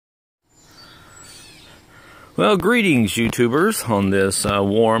Well, greetings, YouTubers, on this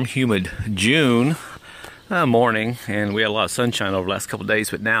warm, humid June morning, and we had a lot of sunshine over the last couple of days,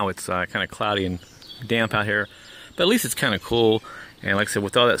 but now it's kind of cloudy and damp out here. But at least it's kind of cool, and like I said,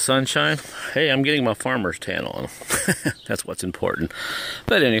 with all that sunshine, hey, I'm getting my farmer's tan on. That's what's important.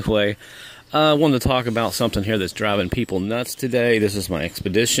 But anyway, I wanted to talk about something here that's driving people nuts today. This is my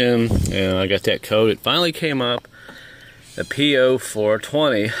expedition, and I got that code. It finally came up. The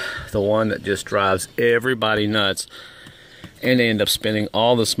P0420, the one that just drives everybody nuts, and they end up spending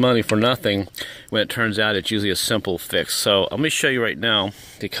all this money for nothing when it turns out it's usually a simple fix. So let me show you right now.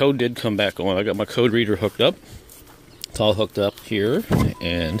 The code did come back on. I got my code reader hooked up. It's all hooked up here,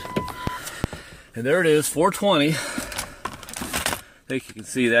 and there it is, 420. I think you can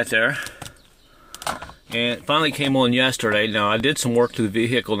see that there. And it finally came on yesterday. Now, I did some work to the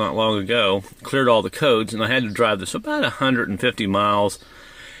vehicle not long ago, cleared all the codes, and I had to drive this about 150 miles.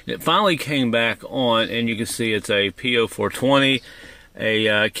 And it finally came back on, and you can see it's a P0420,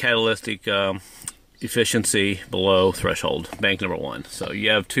 a catalytic efficiency below threshold, bank number 1. So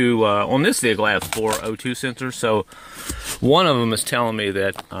you have two, on this vehicle I have 4 O2 sensors, so one of them is telling me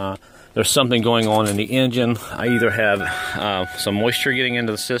that there's something going on in the engine. I either have some moisture getting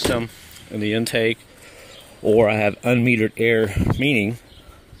into the system in the intake, or I have unmetered air, meaning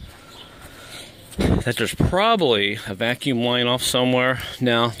that there's probably a vacuum line off somewhere.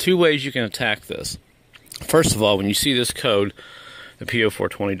 Now, 2 ways you can attack this. First of all, when you see this code, the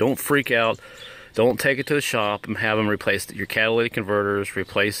P0420, don't freak out. Don't take it to the shop and have them replace your catalytic converters,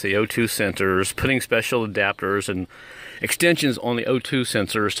 replace the O2 sensors, putting special adapters and extensions on the O2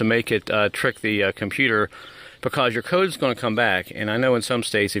 sensors to make it trick the computer, because your code is going to come back. And I know in some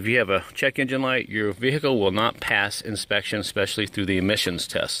states, if you have a check engine light, your vehicle will not pass inspection, especially through the emissions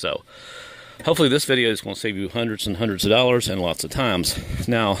test. So hopefully this video is going to save you hundreds and hundreds of dollars and lots of times.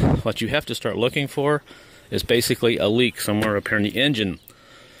 Now, what you have to start looking for is basically a leak somewhere up here in the engine.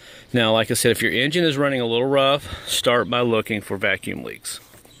 Now, like I said, if your engine is running a little rough, start by looking for vacuum leaks.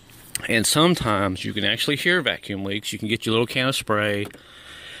 And sometimes you can actually hear vacuum leaks. You can get your little can of spray,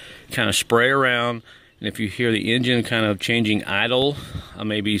 kind of spray around. And if you hear the engine kind of changing idle,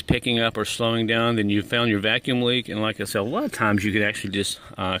 maybe it's picking up or slowing down, then you found your vacuum leak. And like I said, a lot of times you can actually just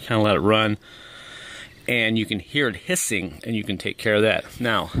kind of let it run, and you can hear it hissing, and you can take care of that.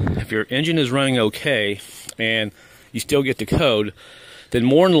 Now, if your engine is running okay and you still get the code, then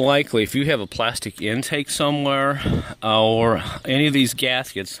more than likely, if you have a plastic intake somewhere, or any of these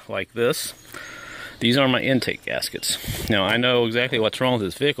gaskets like this, these are my intake gaskets. Now, I know exactly what's wrong with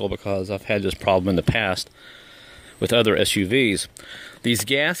this vehicle because I've had this problem in the past with other SUVs. These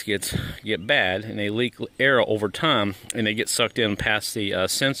gaskets get bad and they leak air over time, and they get sucked in past the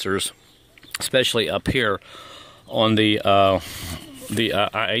sensors, especially up here on the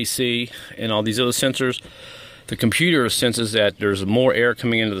IAC and all these other sensors. The computer senses that there's more air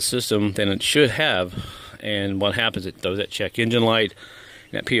coming into the system than it should have, and what happens, it throws that check engine light.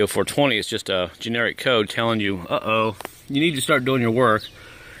 That P0420 is just a generic code telling you, uh-oh, you need to start doing your work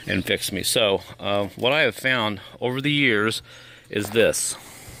and fix me. So what I have found over the years is this.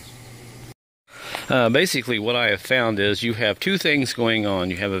 Basically, what I have found is you have 2 things going on.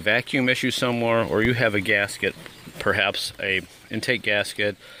 You have a vacuum issue somewhere, or you have a gasket, perhaps a intake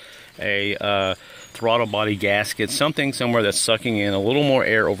gasket, a throttle body gasket, something somewhere that's sucking in a little more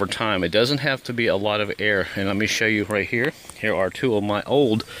air over time. It doesn't have to be a lot of air. And let me show you right here. Here are 2 of my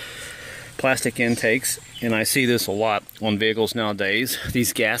old plastic intakes, and I see this a lot on vehicles nowadays.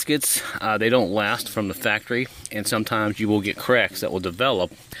 These gaskets, they don't last from the factory, and sometimes you will get cracks that will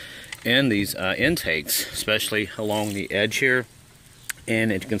develop in these intakes, especially along the edge here,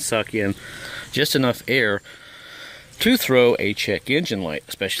 and it can suck in just enough air to throw a check engine light,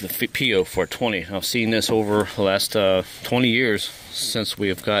 especially the P0420. I've seen this over the last 20 years since we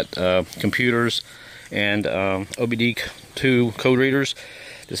have got computers and OBD2 code readers.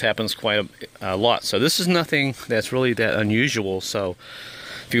 This happens quite a lot. So this is nothing that's really that unusual. So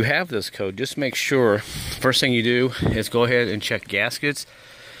if you have this code, just make sure, first thing you do is go ahead and check gaskets.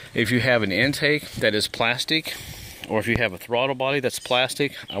 If you have an intake that is plastic, or if you have a throttle body that's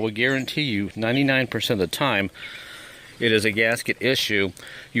plastic, I would guarantee you 99% of the time it is a gasket issue.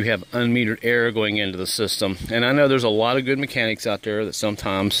 You have unmetered air going into the system. And I know there's a lot of good mechanics out there that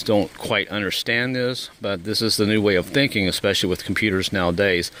sometimes don't quite understand this, but this is the new way of thinking, especially with computers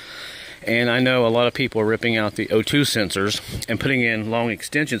nowadays. And I know a lot of people are ripping out the O2 sensors and putting in long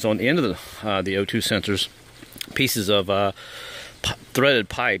extensions on the end of the O2 sensors, pieces of threaded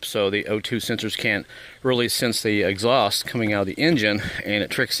pipe, so the O2 sensors can't really sense the exhaust coming out of the engine, and it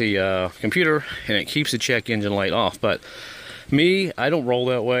tricks the computer and it keeps the check engine light off. But Me, I don't roll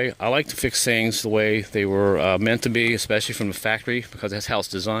that way. I like to fix things the way they were meant to be, especially from the factory, because that's how it's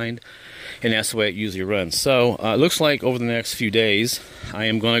designed, and that's the way it usually runs. So it looks like over the next few days, I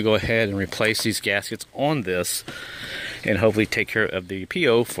am going to go ahead and replace these gaskets on this, and hopefully take care of the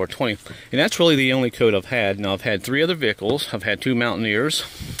P0420. And that's really the only code I've had. Now, I've had 3 other vehicles. I've had 2 Mountaineers,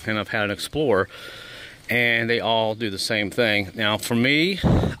 and I've had an Explorer, and they all do the same thing. Now, for me,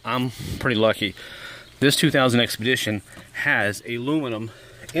 I'm pretty lucky. This 2000 Expedition has aluminum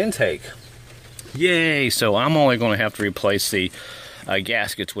intake. Yay! So I'm only going to have to replace the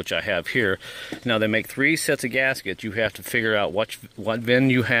gaskets, which I have here. Now, they make 3 sets of gaskets. You have to figure out what VIN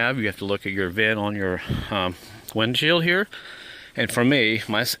you have. You have to look at your VIN on your windshield here. And for me,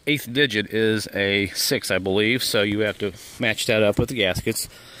 my 8th digit is a 6, I believe. So you have to match that up with the gaskets.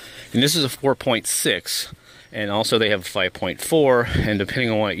 And this is a 4.6. And also they have a 5.4, and depending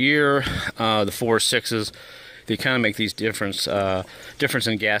on what year, the 4 6s, they kind of make these difference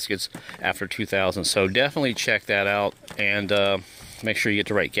in gaskets after 2000. So definitely check that out, and make sure you get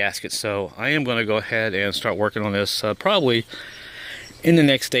the right gaskets. So I am going to go ahead and start working on this probably in the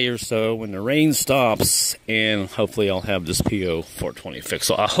next day or so when the rain stops, and hopefully I'll have this P0420 fixed.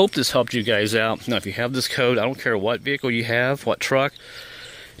 So I hope this helped you guys out. Now, if you have this code, I don't care what vehicle you have, what truck,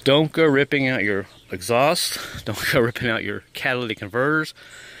 don't go ripping out your exhaust, don't go ripping out your catalytic converters.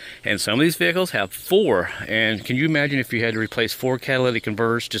 And some of these vehicles have 4, and can you imagine if you had to replace 4 catalytic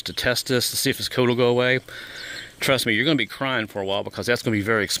converters just to test this to see if this code will go away? Trust me, you're going to be crying for a while, because that's going to be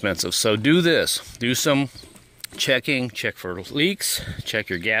very expensive. So do this, do some checking, check for leaks, check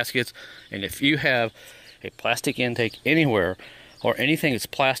your gaskets, and if you have a plastic intake anywhere or anything that's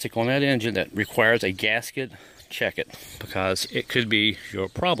plastic on that engine that requires a gasket, check it, because it could be your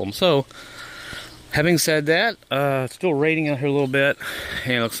problem. So having said that, it's still raining out here a little bit,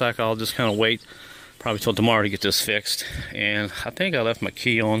 and it looks like I'll just kind of wait probably till tomorrow to get this fixed. And I think I left my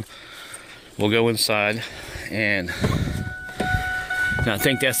key on. We'll go inside, and I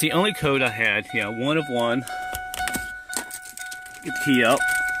think that's the only code I had. Yeah, 1 of 1. Get the key out.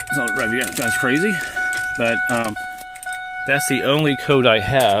 It's not driving you guys crazy, but that's the only code I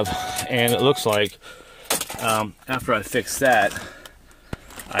have, and it looks like after I fix that,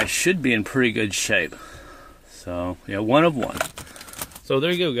 I should be in pretty good shape. So yeah, 1 of 1. So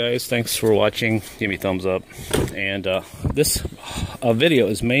there you go, guys. Thanks for watching. Give me a thumbs up. And this video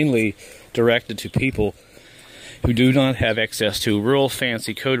is mainly directed to people who do not have access to real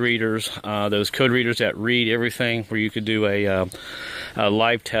fancy code readers, those code readers that read everything, where you could do a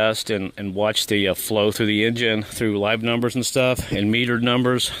live test and watch the flow through the engine through live numbers and stuff, and metered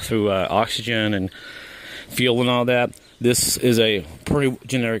numbers through oxygen and fuel and all that. This is a pretty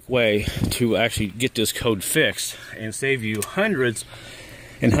generic way to actually get this code fixed and save you hundreds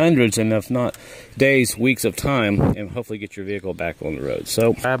and hundreds, and if not days, weeks of time, and hopefully get your vehicle back on the road.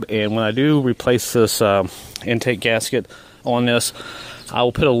 So, and when I do replace this intake gasket on this, I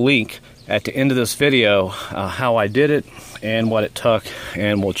will put a link at the end of this video how I did it and what it took,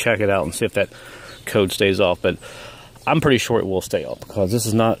 and we'll check it out and see if that code stays off. But I'm pretty sure it will stay off, because this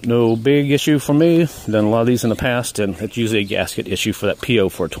is no big issue for me. I've done a lot of these in the past, and it's usually a gasket issue for that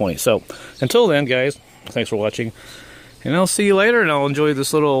P0420. So until then, guys, thanks for watching, and I'll see you later, and I'll enjoy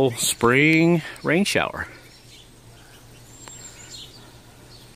this little spring rain shower.